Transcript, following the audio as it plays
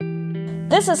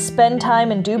This is Spend Time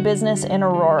and Do Business in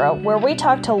Aurora, where we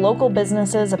talk to local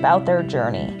businesses about their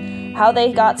journey, how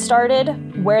they got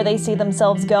started, where they see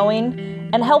themselves going,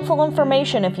 and helpful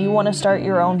information if you want to start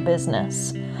your own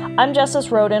business. I'm Justice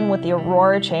Roden with the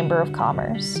Aurora Chamber of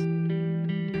Commerce.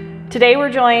 Today we're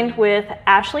joined with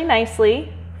Ashley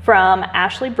Nicely from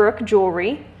Ashley Brook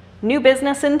Jewelry, new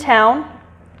business in town,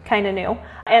 kind of new.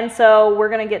 And so we're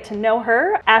going to get to know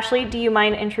her. Ashley, do you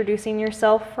mind introducing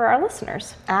yourself for our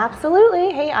listeners?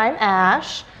 Absolutely. Hey, I'm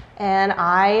Ash, and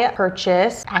I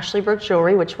purchased Ashley Brook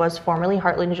Jewelry, which was formerly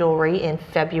Heartland Jewelry, in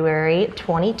February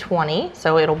 2020.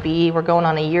 So we're going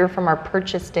on a year from our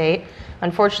purchase date.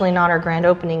 Unfortunately, not our grand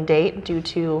opening date due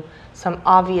to some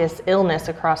obvious illness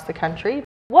across the country.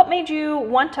 What made you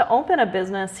want to open a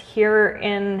business here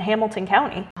in Hamilton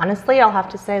County? Honestly, I'll have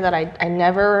to say that I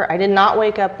did not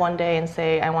wake up one day and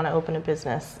say I want to open a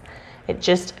business. It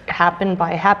just happened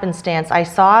by happenstance. I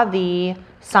saw the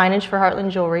signage for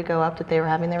Heartland Jewelry go up that they were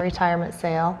having their retirement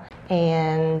sale,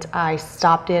 and I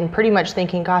stopped in pretty much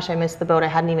thinking, gosh, I missed the boat. I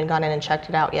hadn't even gone in and checked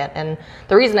it out yet. And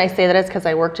the reason I say that is because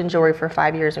I worked in jewelry for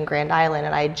 5 years in Grand Island,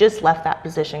 and I had just left that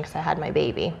position because I had my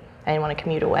baby. I didn't want to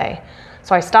commute away.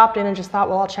 So I stopped in and just thought,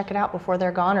 well, I'll check it out before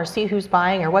they're gone or see who's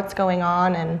buying or what's going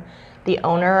on. And the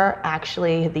owner,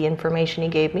 actually, the information he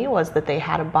gave me was that they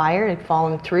had a buyer, it had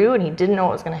fallen through, and he didn't know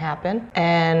what was going to happen.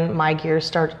 And my gears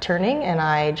started turning, and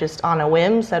I just on a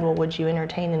whim said, well, would you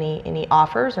entertain any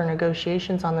offers or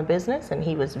negotiations on the business? And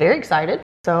he was very excited.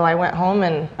 So I went home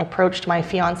and approached my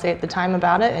fiance at the time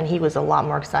about it, and he was a lot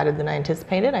more excited than I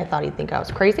anticipated. I thought he'd think I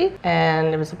was crazy. And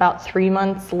it was about 4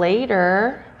 months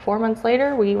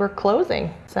later, we were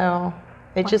closing. So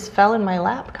it just fell in my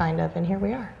lap, kind of, and here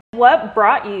we are. What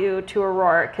brought you to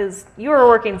Aurora? Because you were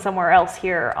working somewhere else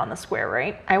here on the square,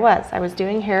 right? I was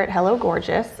doing hair at Hello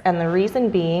Gorgeous, and the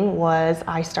reason being was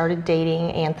I started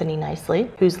dating Anthony Nicely,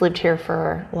 who's lived here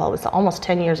for, well, it was almost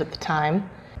 10 years at the time.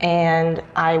 And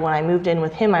when I moved in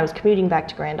with him, I was commuting back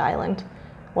to Grand Island.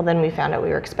 Well, then we found out we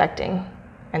were expecting.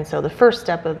 And so the first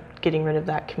step of getting rid of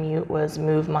that commute was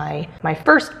move my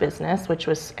first business, which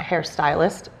was a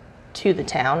hairstylist, to the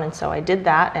town. And so I did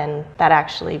that, and that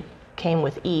actually came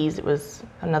with ease. It was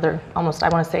another, almost, I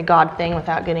want to say God thing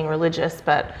without getting religious,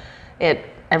 but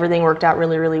everything worked out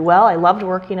really, really well. I loved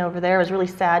working over there. I was really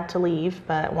sad to leave,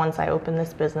 but once I opened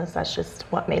this business, that's just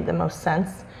what made the most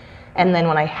sense. And then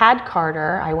when I had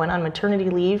Carter, I went on maternity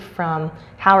leave from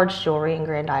Howard's Jewelry in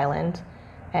Grand Island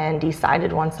and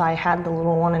decided once I had the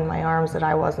little one in my arms that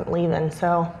I wasn't leaving,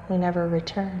 so we never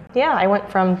returned. Yeah, I went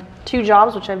from 2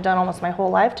 jobs, which I've done almost my whole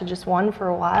life, to just 1 for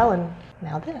a while, and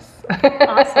now this.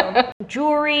 Awesome.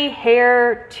 Jewelry,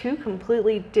 hair, 2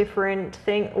 completely different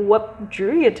things. What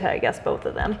drew you to, I guess, both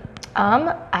of them?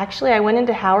 Actually, I went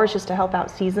into Howard's just to help out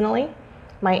seasonally.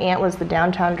 My aunt was the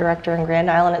downtown director in Grand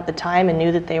Island at the time and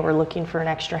knew that they were looking for an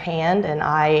extra hand, and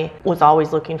I was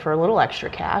always looking for a little extra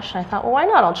cash. And I thought, well, why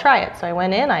not? I'll try it. So I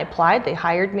went in, I applied, they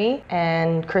hired me,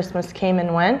 and Christmas came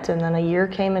and went, and then a year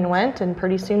came and went, and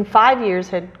pretty soon 5 years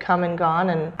had come and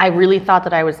gone, and I really thought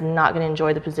that I was not going to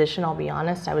enjoy the position, I'll be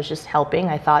honest. I was just helping.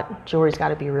 I thought jewelry's got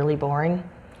to be really boring,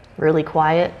 really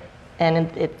quiet.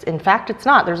 And in fact, it's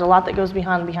not. There's a lot that goes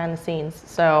behind the scenes.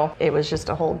 So it was just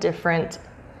a whole different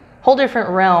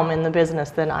realm in the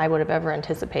business than I would have ever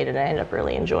anticipated. I ended up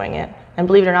really enjoying it. And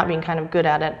believe it or not, being kind of good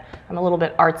at it. I'm a little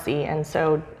bit artsy, and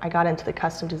so I got into the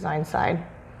custom design side.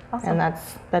 Awesome. And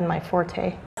that's been my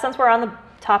forte. Since we're on the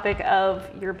topic of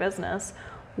your business,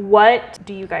 what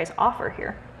do you guys offer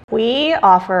here? We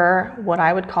offer what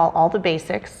I would call all the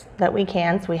basics that we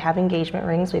can. So we have engagement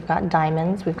rings, we've got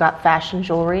diamonds, we've got fashion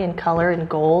jewelry in color in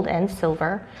gold and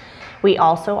silver. We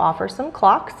also offer some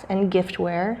clocks and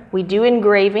giftware. We do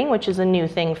engraving, which is a new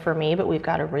thing for me, but we've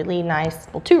got 2 really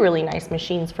nice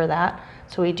machines for that.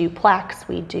 So we do plaques,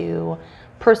 we do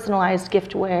personalized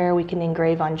giftware, we can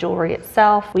engrave on jewelry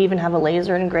itself. We even have a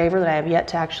laser engraver that I have yet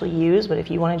to actually use, but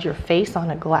if you wanted your face on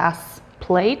a glass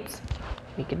plate,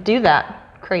 we could do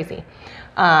that. Crazy.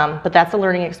 But that's a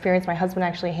learning experience. My husband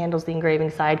actually handles the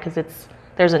engraving side because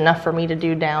there's enough for me to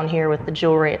do down here with the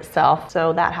jewelry itself.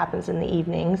 So that happens in the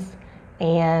evenings.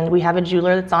 And we have a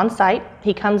jeweler that's on site.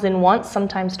 He comes in once,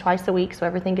 sometimes twice a week, so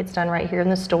everything gets done right here in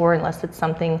the store unless it's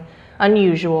something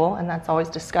unusual, and that's always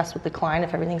discussed with the client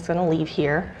if everything's going to leave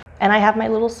here. And I have my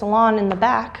little salon in the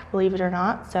back, believe it or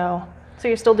not. So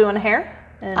you're still doing hair?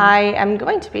 I am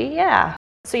going to be, yeah.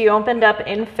 So you opened up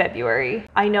in February.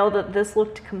 I know that this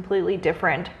looked completely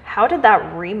different. How did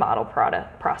that remodel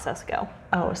process go?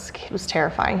 Oh, it was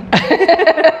terrifying.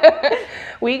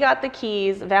 We got the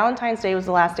keys. Valentine's Day was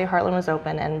the last day Heartland was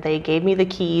open, and they gave me the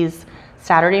keys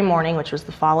Saturday morning, which was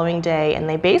the following day, and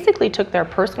they basically took their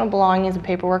personal belongings and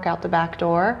paperwork out the back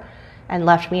door and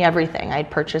left me everything.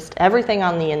 I'd purchased everything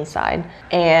on the inside,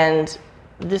 and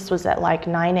this was at like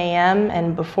 9 a.m.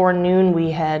 and before noon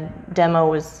demo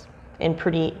was in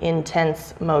pretty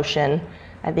intense motion.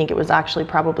 I think it was actually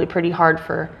probably pretty hard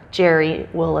for Jerry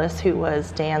Willis, who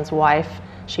was Dan's wife.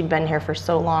 She'd been here for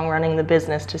so long running the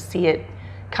business, to see it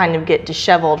kind of get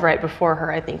disheveled right before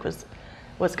her, I think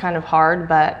was kind of hard,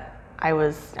 but I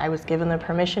was given the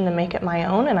permission to make it my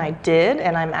own, and I did,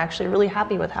 and I'm actually really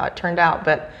happy with how it turned out.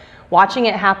 But watching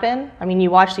it happen, I mean, you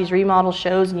watch these remodel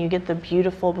shows and you get the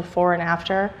beautiful before and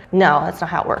after. No, that's not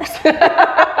how it works.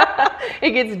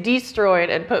 It gets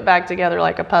destroyed and put back together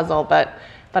like a puzzle, but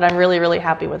I'm really, really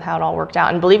happy with how it all worked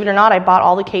out. And believe it or not, I bought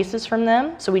all the cases from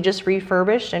them. So we just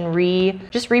refurbished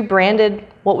and just rebranded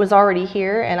what was already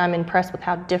here, and I'm impressed with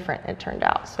how different it turned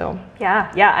out. So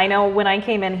yeah, I know when I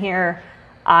came in here,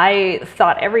 I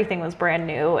thought everything was brand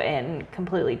new and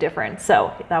completely different.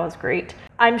 So that was great.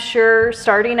 I'm sure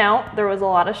starting out, there was a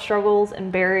lot of struggles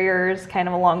and barriers kind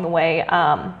of along the way.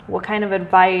 What kind of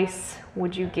advice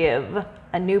would you give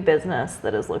a new business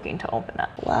that is looking to open up?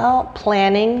 Well,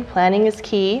 planning is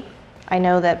key. I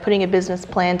know that putting a business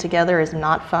plan together is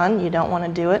not fun. You don't want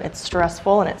to do it. It's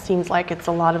stressful, and it seems like it's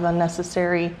a lot of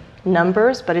unnecessary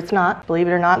numbers, but it's not. Believe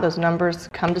it or not, those numbers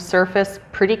come to surface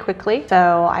pretty quickly.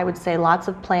 So I would say lots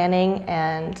of planning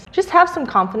and just have some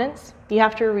confidence. You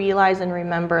have to realize and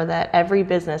remember that every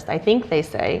business, I think they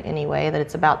say anyway, that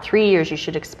it's about 3 years you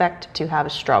should expect to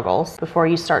have struggles before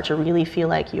you start to really feel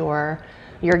like you're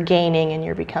gaining and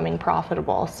you're becoming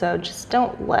profitable. So just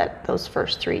don't let those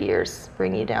first 3 years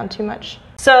bring you down too much.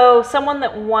 So someone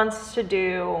that wants to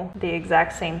do the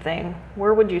exact same thing,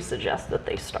 where would you suggest that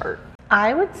they start?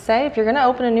 I would say if you're going to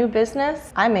open a new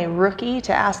business, I'm a rookie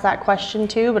to ask that question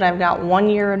too, but I've got 1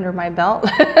 year under my belt.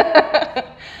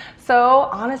 So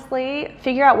honestly,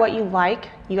 figure out what you like.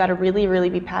 You got to really, really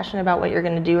be passionate about what you're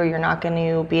going to do, or you're not going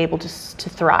to be able to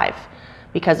thrive.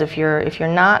 Because if you're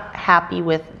not happy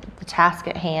with the task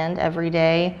at hand every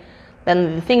day,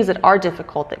 then the things that are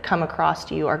difficult that come across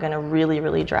to you are going to really,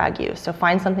 really drag you. So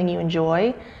find something you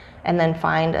enjoy, and then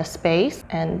find a space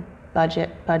and budget.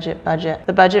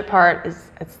 The budget part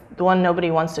it's the one nobody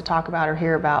wants to talk about or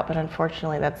hear about, but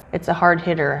unfortunately it's a hard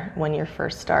hitter when you're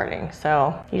first starting.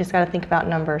 So you just got to think about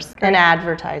numbers. And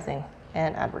advertising.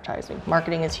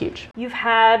 Marketing is huge. You've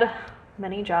had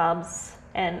many jobs,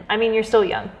 and I mean, you're still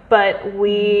young, but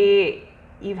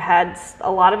you've had a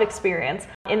lot of experience.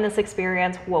 In this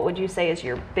experience, what would you say is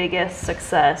your biggest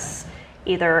success,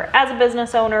 either as a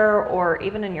business owner or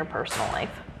even in your personal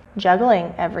life?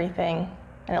 Juggling everything,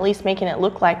 and at least making it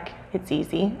look like it's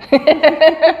easy.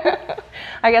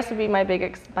 I guess would be my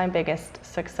biggest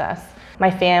success. My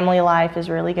family life is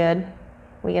really good.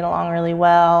 We get along really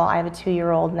well. I have a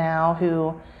 2-year-old now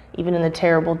who, even in the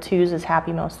terrible twos, is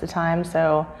happy most of the time.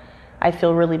 So I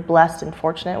feel really blessed and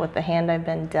fortunate with the hand I've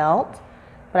been dealt.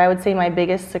 But I would say my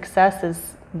biggest success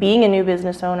is being a new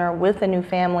business owner with a new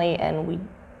family, and we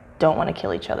don't want to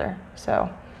kill each other. So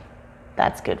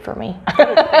that's good for me. That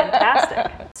is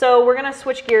fantastic. So we're going to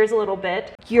switch gears a little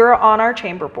bit. You're on our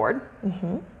chamber board,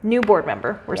 new board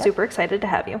member. We're super excited to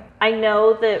have you. I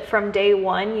know that from day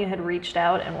one you had reached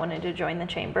out and wanted to join the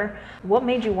chamber. What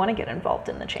made you want to get involved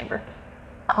in the chamber?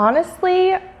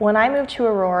 Honestly, when I moved to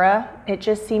Aurora, it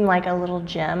just seemed like a little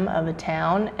gem of a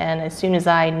town. And as soon as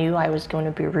I knew I was going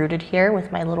to be rooted here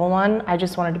with my little one, I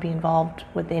just wanted to be involved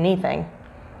with anything.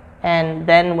 And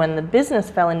then when the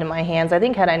business fell into my hands, I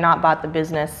think had I not bought the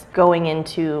business, going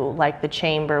into like the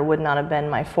chamber would not have been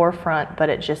my forefront, but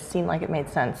it just seemed like it made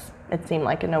sense. It seemed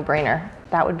like a no-brainer.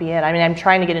 That would be it. I mean, I'm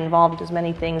trying to get involved in as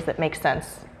many things that make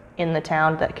sense in the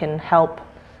town that can help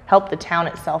the town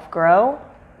itself grow,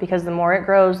 because the more it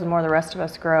grows, the more the rest of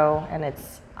us grow, and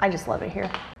I just love it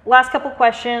here. Last couple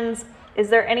questions. Is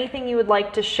there anything you would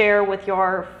like to share with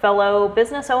your fellow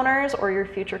business owners or your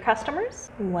future customers?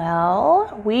 Well,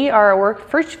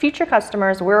 for future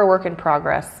customers, we're a work in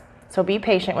progress. So be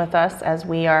patient with us as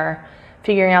we are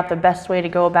figuring out the best way to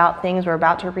go about things. We're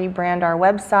about to rebrand our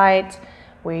website.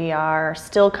 We are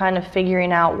still kind of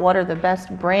figuring out what are the best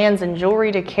brands and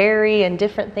jewelry to carry and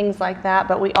different things like that.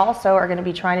 But we also are going to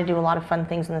be trying to do a lot of fun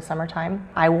things in the summertime.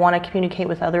 I want to communicate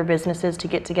with other businesses to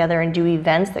get together and do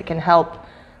events that can help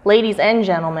ladies and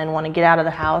gentlemen want to get out of the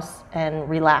house and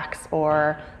relax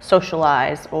or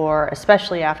socialize, or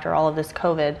especially after all of this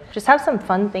COVID, just have some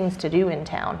fun things to do in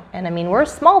town. And I mean, we're a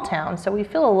small town, so we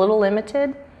feel a little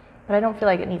limited, but I don't feel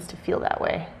like it needs to feel that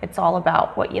way. It's all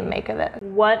about what you make of it.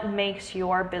 What makes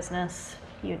your business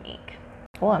unique?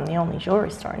 Well, I'm the only jewelry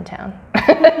store in town.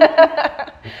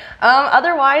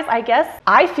 Otherwise, I guess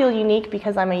I feel unique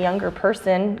because I'm a younger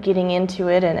person getting into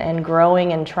it and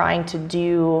growing and trying to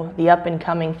do the up and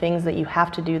coming things that you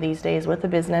have to do these days with a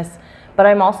business. But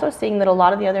I'm also seeing that a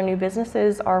lot of the other new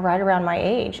businesses are right around my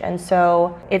age. And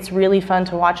so it's really fun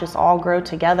to watch us all grow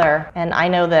together. And I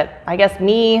know that, I guess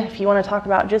me, if you want to talk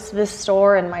about just this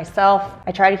store and myself,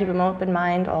 I try to keep an open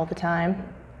mind all the time,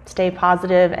 stay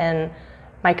positive, and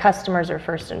my customers are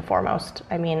first and foremost.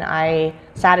 I mean,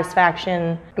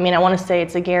 satisfaction, I want to say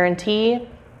it's a guarantee.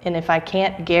 And if I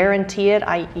can't guarantee it,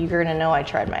 you're gonna know I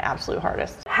tried my absolute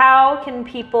hardest. How can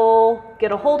people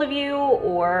get a hold of you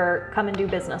or come and do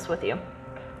business with you?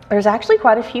 There's actually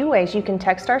quite a few ways. You can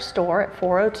text our store at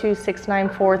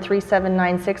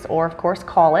 402-694-3796, or of course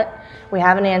call it. We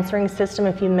have an answering system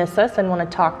if you miss us and want to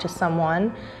talk to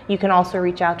someone. You can also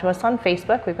reach out to us on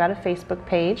Facebook. We've got a Facebook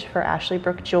page for Ashley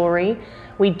Brooke Jewelry.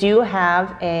 We do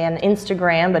have an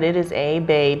Instagram, but it is a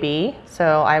baby.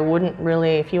 So I wouldn't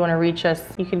really, if you want to reach us,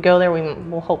 you could go there,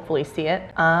 we'll hopefully see it.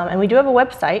 And we do have a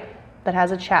website that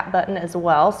has a chat button as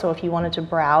well. So if you wanted to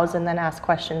browse and then ask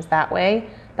questions that way,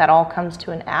 that all comes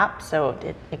to an app. So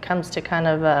it comes to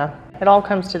it all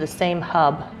comes to the same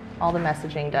hub. All the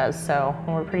messaging does. So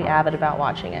we're pretty avid about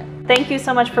watching it. Thank you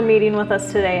so much for meeting with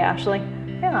us today, Ashley.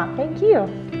 Yeah, thank you.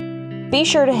 Be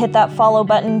sure to hit that follow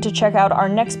button to check out our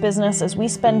next business as we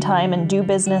spend time and do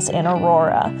business in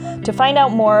Aurora. To find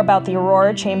out more about the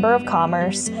Aurora Chamber of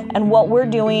Commerce and what we're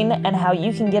doing and how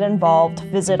you can get involved,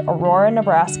 visit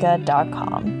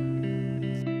auroranebraska.com.